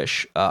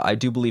Jewish, I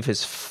do believe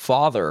his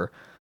father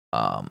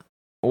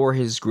or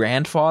his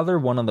grandfather,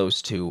 one of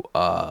those two,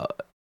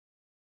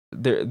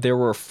 there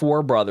were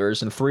 4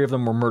 brothers, and 3 of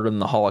them were murdered in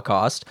the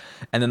Holocaust.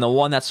 And then the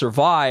one that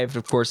survived,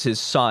 of course, his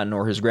son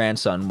or his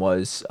grandson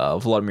was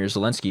Volodymyr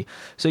Zelensky.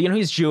 So,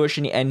 he's Jewish,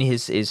 and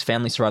his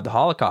family survived the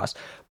Holocaust.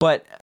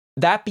 But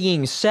that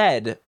being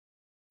said,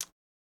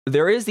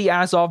 there is the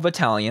Azov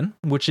Battalion,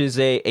 which is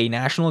a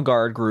National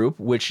Guard group,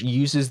 which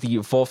uses the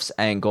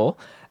Wolfsangel,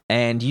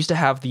 and used to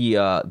have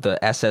the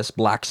SS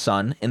Black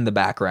Sun in the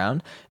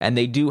background. And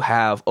they do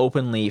have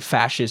openly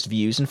fascist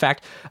views. In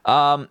fact,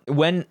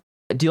 when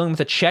dealing with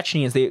the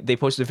Chechens, they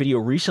posted a video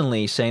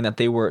recently saying that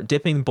they were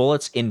dipping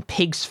bullets in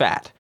pig's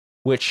fat,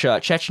 which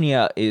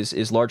Chechnya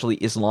is largely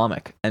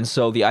Islamic. And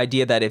so the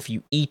idea that if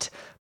you eat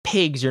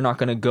pigs, you're not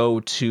going to go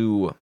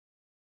to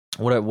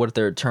what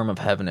their term of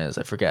heaven is.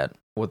 I forget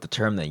what the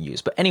term they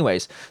use. But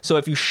anyways, so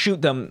if you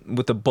shoot them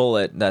with a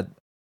bullet, that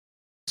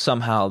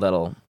somehow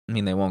that'll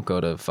mean they won't go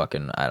to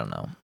fucking, I don't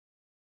know.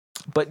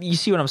 But you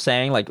see what I'm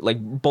saying? Like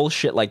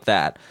bullshit like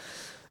that.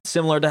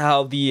 Similar to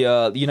how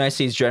the United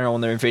States general,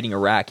 when they're invading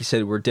Iraq, he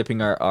said we're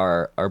dipping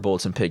our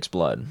bullets in pig's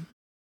blood.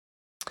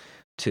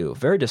 Too.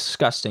 Very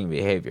disgusting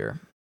behavior.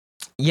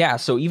 Yeah,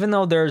 so even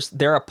though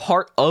they're a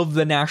part of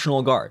the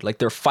National Guard,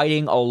 they're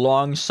fighting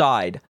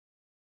alongside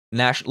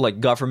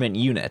government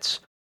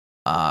units.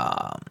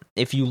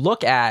 If you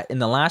look at in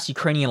the last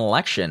Ukrainian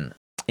election,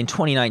 in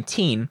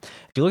 2019,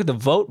 if you look at the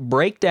vote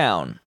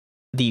breakdown,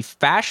 the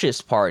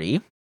fascist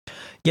party,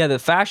 the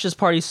fascist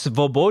party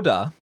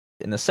Svoboda,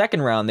 in the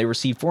second round, they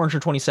received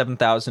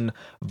 427,000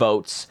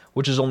 votes,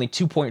 which is only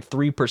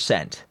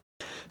 2.3%.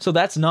 So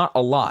that's not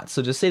a lot.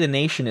 So to say the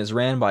nation is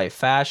ran by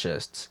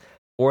fascists,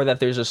 or that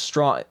there's a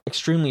strong,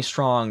 extremely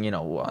strong,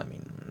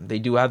 they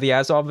do have the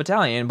Azov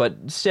Battalion,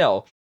 but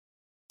still,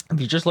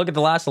 if you just look at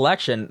the last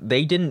election,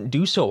 they didn't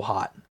do so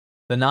hot,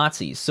 the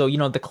Nazis. So,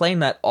 the claim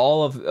that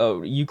all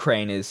of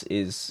Ukraine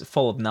is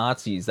full of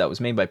Nazis that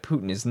was made by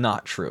Putin is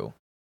not true.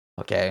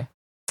 Okay?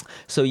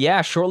 So,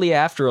 shortly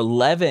after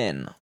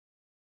 11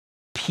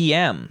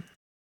 p.m.,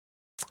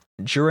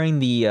 during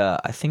the,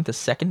 I think the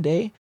second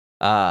day,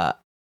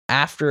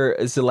 after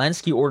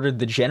Zelensky ordered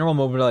the general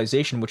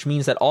mobilization, which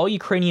means that all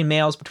Ukrainian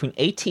males between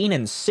 18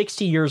 and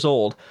 60 years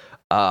old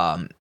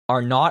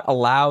are not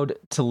allowed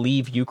to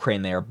leave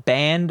Ukraine. They are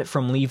banned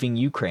from leaving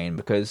Ukraine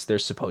because they're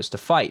supposed to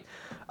fight.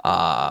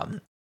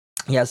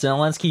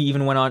 Zelensky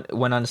even went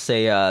on to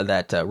say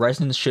that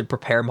residents should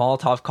prepare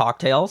Molotov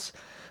cocktails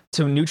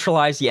to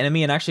neutralize the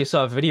enemy. And actually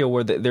saw a video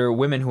where there are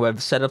women who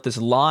have set up this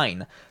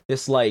line,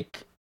 this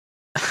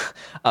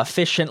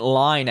efficient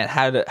line at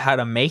how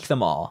to make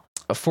them all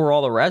for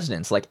all the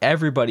residents. Like,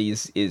 everybody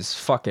is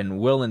fucking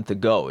willing to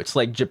go. It's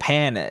like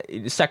Japan,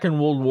 Second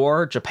World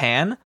War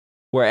Japan,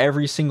 where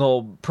every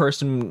single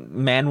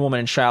person, man, woman,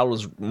 and child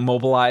was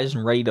mobilized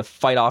and ready to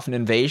fight off an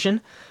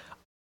invasion.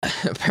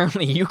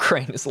 Apparently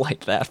Ukraine is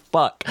like that.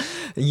 Fuck.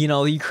 The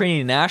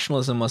Ukrainian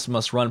nationalism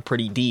must run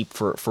pretty deep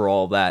for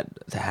all that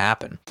to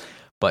happen.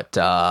 But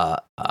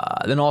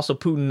then also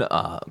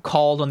Putin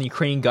called on the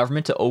Ukrainian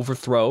government to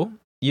overthrow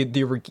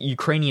the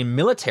Ukrainian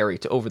military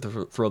to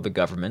overthrow the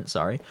government,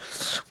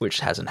 which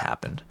hasn't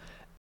happened.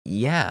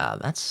 Yeah,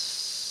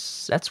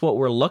 that's what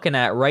we're looking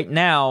at right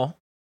now.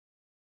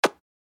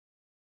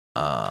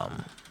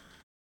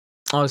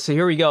 So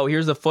here we go.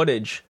 Here's the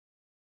footage.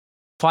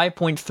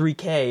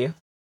 5.3K.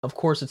 Of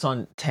course, it's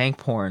on tank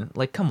porn.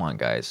 Like, come on,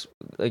 guys.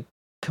 Like,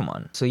 come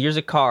on. So here's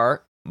a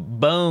car.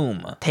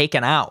 Boom.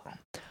 Taken out.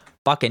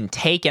 Fucking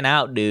taken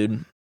out,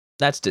 dude.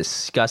 That's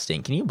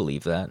disgusting. Can you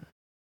believe that?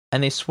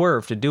 And they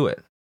swerve to do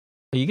it.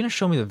 Are you going to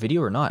show me the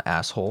video or not,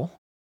 asshole?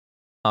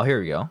 Oh, here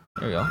we go.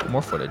 Here we go.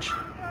 More footage.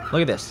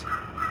 Look at this.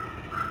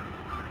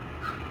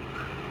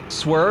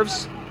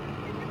 Swerves.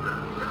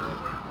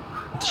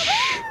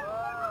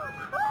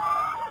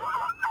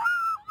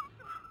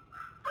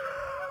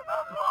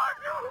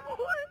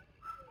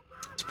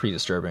 It's pretty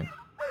disturbing.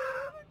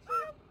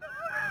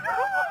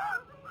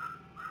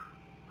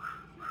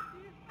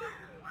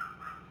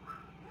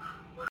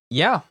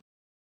 Yeah.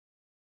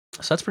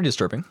 So that's pretty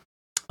disturbing.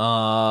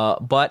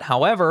 But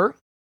however,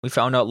 we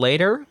found out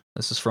later,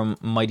 this is from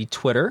Mighty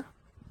Twitter,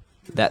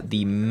 that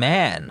the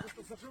man,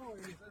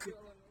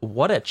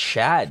 what a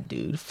Chad,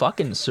 dude,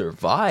 fucking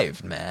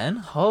survived, man.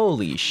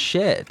 Holy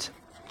shit.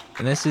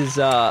 And this is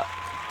fellow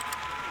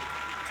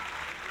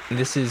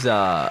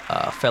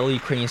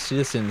Ukrainian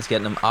citizens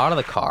getting him out of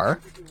the car.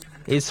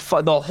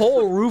 The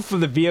whole roof of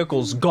the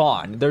vehicle's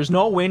gone. There's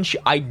no winch.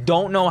 I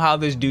don't know how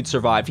this dude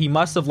survived. He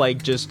must have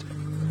just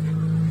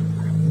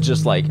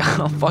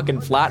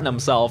fucking flattened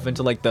himself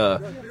into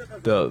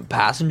the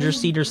passenger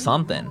seat or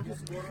something.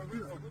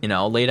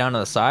 Lay down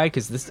on the side,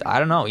 because I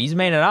don't know. He's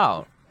made it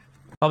out.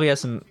 Probably has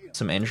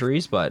some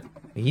injuries, but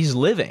he's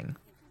living.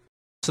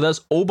 So that's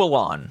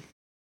Obolon,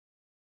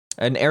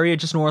 an area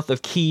just north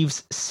of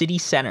Kyiv's city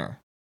center.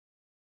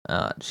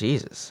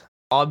 Jesus.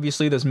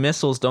 Obviously, those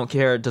missiles don't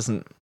care. It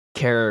doesn't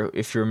care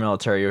if you're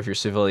military or if you're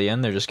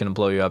civilian. They're just going to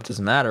blow you up.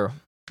 Doesn't matter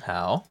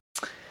how.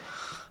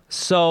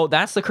 So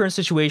that's the current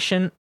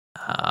situation.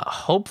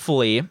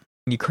 Hopefully,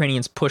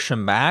 Ukrainians push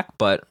them back,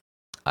 but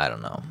I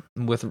don't know.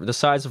 With the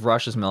size of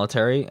Russia's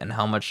military and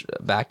how much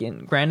back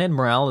in, granted,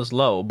 morale is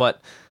low,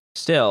 but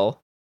still,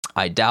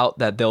 I doubt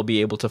that they'll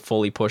be able to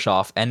fully push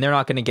off, and they're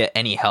not going to get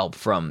any help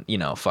from,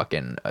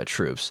 fucking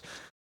troops.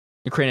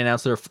 Ukraine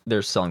announced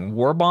they're selling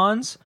war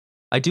bonds.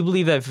 I do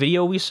believe that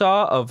video we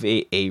saw of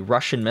a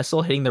Russian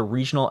missile hitting the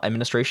regional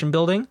administration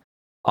building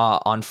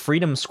on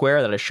Freedom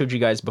Square that I showed you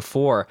guys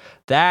before,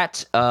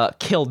 that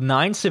killed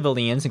 9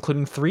 civilians,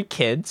 including 3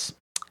 kids,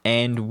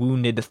 and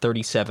wounded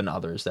 37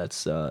 others.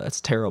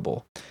 That's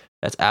terrible.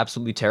 That's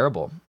absolutely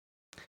terrible.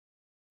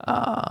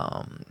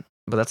 But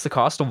that's the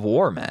cost of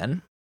war,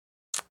 man.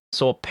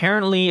 So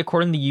apparently,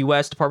 according to the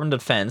U.S. Department of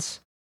Defense,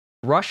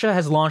 Russia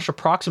has launched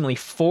approximately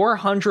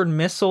 400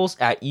 missiles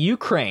at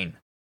Ukraine,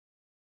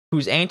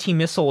 whose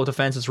anti-missile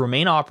defenses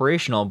remain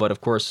operational, but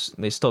of course,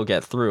 they still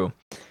get through.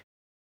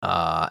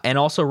 And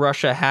also,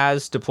 Russia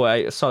has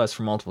deployed, I saw this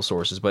from multiple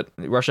sources, but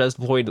Russia has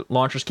deployed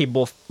launchers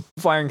capable of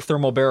firing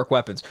thermobaric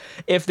weapons.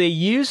 If they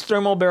use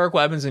thermobaric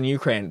weapons in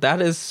Ukraine,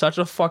 that is such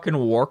a fucking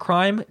war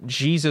crime.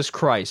 Jesus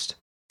Christ.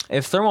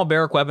 If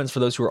thermobaric weapons, for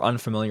those who are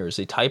unfamiliar, is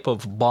a type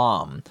of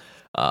bomb,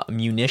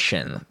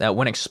 munition that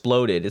when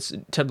exploded, it's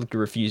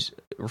typically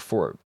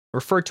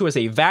referred to as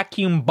a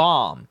vacuum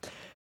bomb,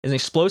 is an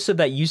explosive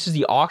that uses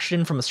the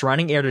oxygen from the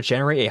surrounding air to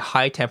generate a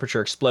high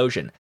temperature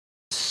explosion,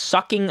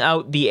 sucking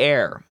out the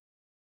air.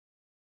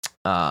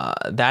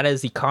 that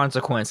is the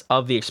consequence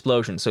of the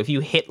explosion. So if you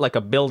hit like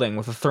a building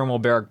with a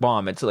thermobaric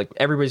bomb, it's like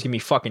everybody's gonna be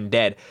fucking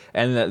dead,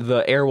 and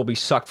the air will be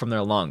sucked from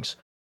their lungs.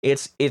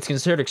 It's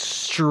considered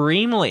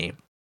extremely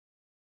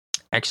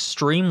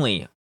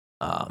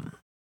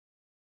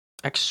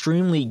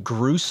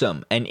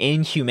gruesome and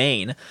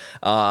inhumane.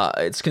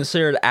 It's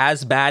considered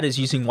as bad as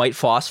using white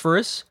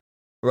phosphorus,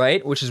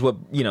 right? Which is what,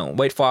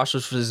 white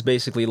phosphorus is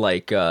basically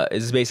like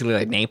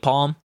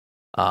napalm.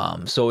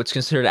 So it's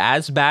considered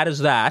as bad as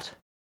that.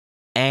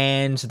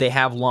 And they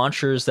have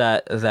launchers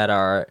that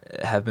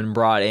have been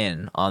brought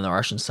in on the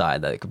Russian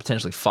side that could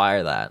potentially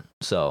fire that.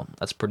 So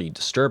that's pretty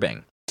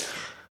disturbing.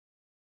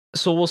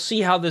 So we'll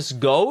see how this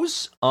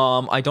goes.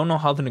 I don't know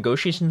how the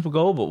negotiations will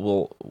go, but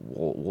we'll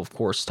of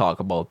course talk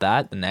about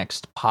that the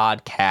next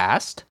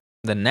podcast.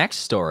 The next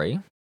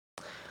story.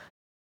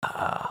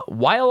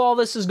 While all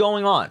this is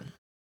going on,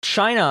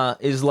 China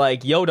is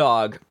like, "Yo,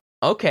 dog.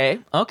 Okay,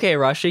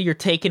 Russia, you're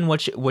taking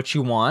what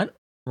you want,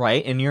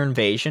 right? In your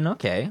invasion,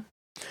 okay.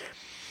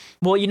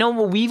 Well, you know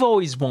what we've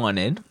always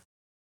wanted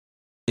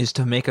is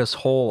to make us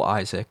whole,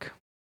 Isaac.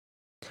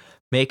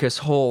 Make us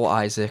whole,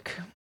 Isaac."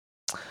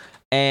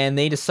 And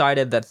they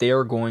decided that they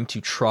are going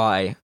to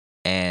try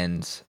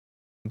and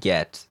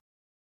get,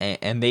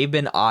 and they've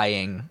been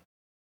eyeing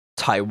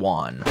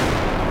Taiwan.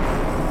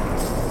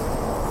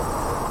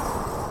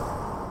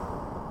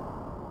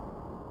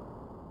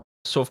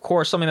 So, of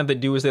course, something that they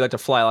do is they like to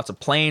fly lots of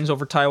planes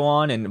over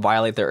Taiwan and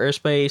violate their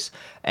airspace.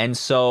 And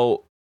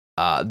so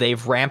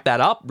they've ramped that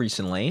up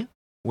recently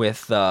with,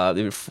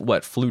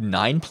 flew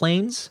 9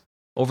 planes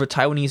over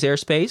Taiwanese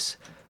airspace.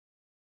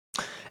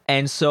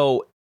 And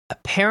so,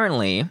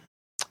 apparently,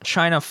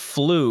 China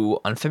flew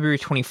on February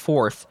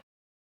 24th.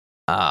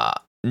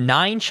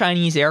 9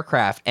 Chinese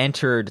aircraft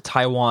entered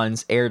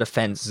Taiwan's air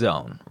defense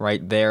zone,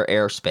 right? Their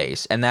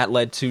airspace. And that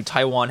led to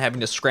Taiwan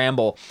having to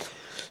scramble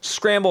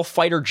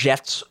fighter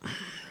jets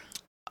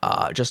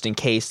just in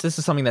case. This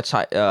is something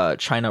that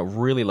China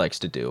really likes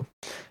to do.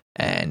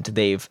 And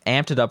they've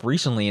amped it up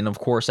recently. And of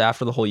course,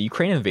 after the whole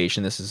Ukraine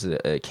invasion, this is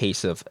a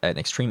case of an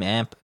extreme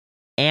amp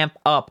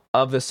up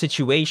of the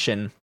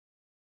situation.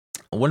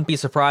 I wouldn't be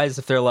surprised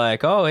if they're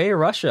like, "Oh, hey,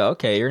 Russia,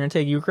 okay, you're going to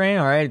take Ukraine?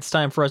 All right, it's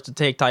time for us to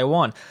take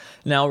Taiwan."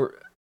 Now,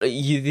 the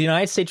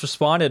United States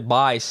responded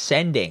by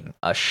sending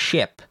a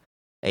ship,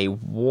 I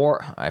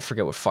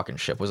forget what fucking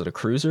ship, was it a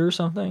cruiser or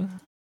something?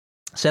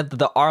 Said that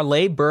the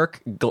Arleigh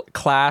Burke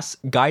class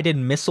guided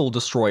missile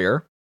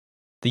destroyer,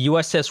 the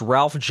USS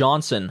Ralph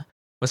Johnson,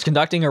 was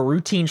conducting a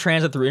routine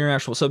transit through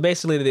international. So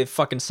basically, they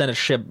fucking sent a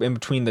ship in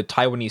between the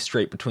Taiwanese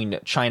Strait between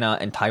China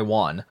and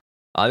Taiwan.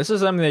 This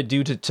is something they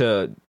do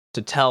to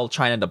tell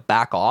China to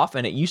back off,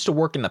 and it used to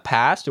work in the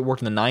past. It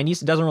worked in the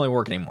 90s. It doesn't really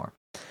work anymore.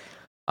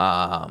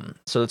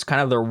 So it's kind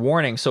of their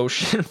warning. So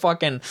shit,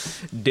 fucking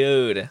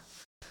dude.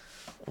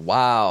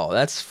 Wow,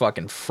 that's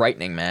fucking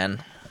frightening,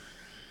 man.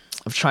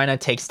 If China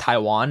takes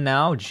Taiwan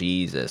now,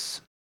 Jesus.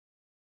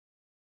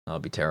 That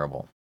would be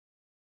terrible.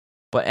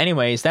 But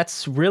anyways,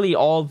 that's really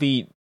all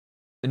the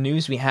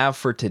news we have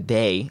for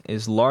today,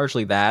 is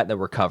largely that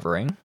we're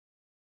covering.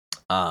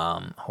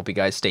 Hope you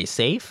guys stay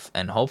safe,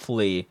 and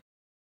hopefully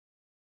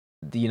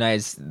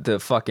the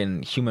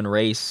fucking human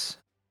race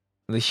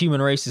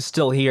is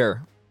still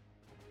here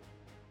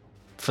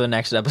for the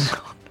next episode.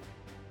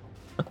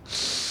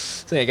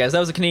 So yeah, guys, that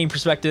was a Canadian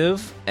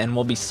perspective, and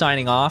we'll be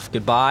signing off.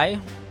 Goodbye.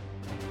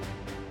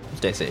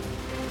 Stay safe.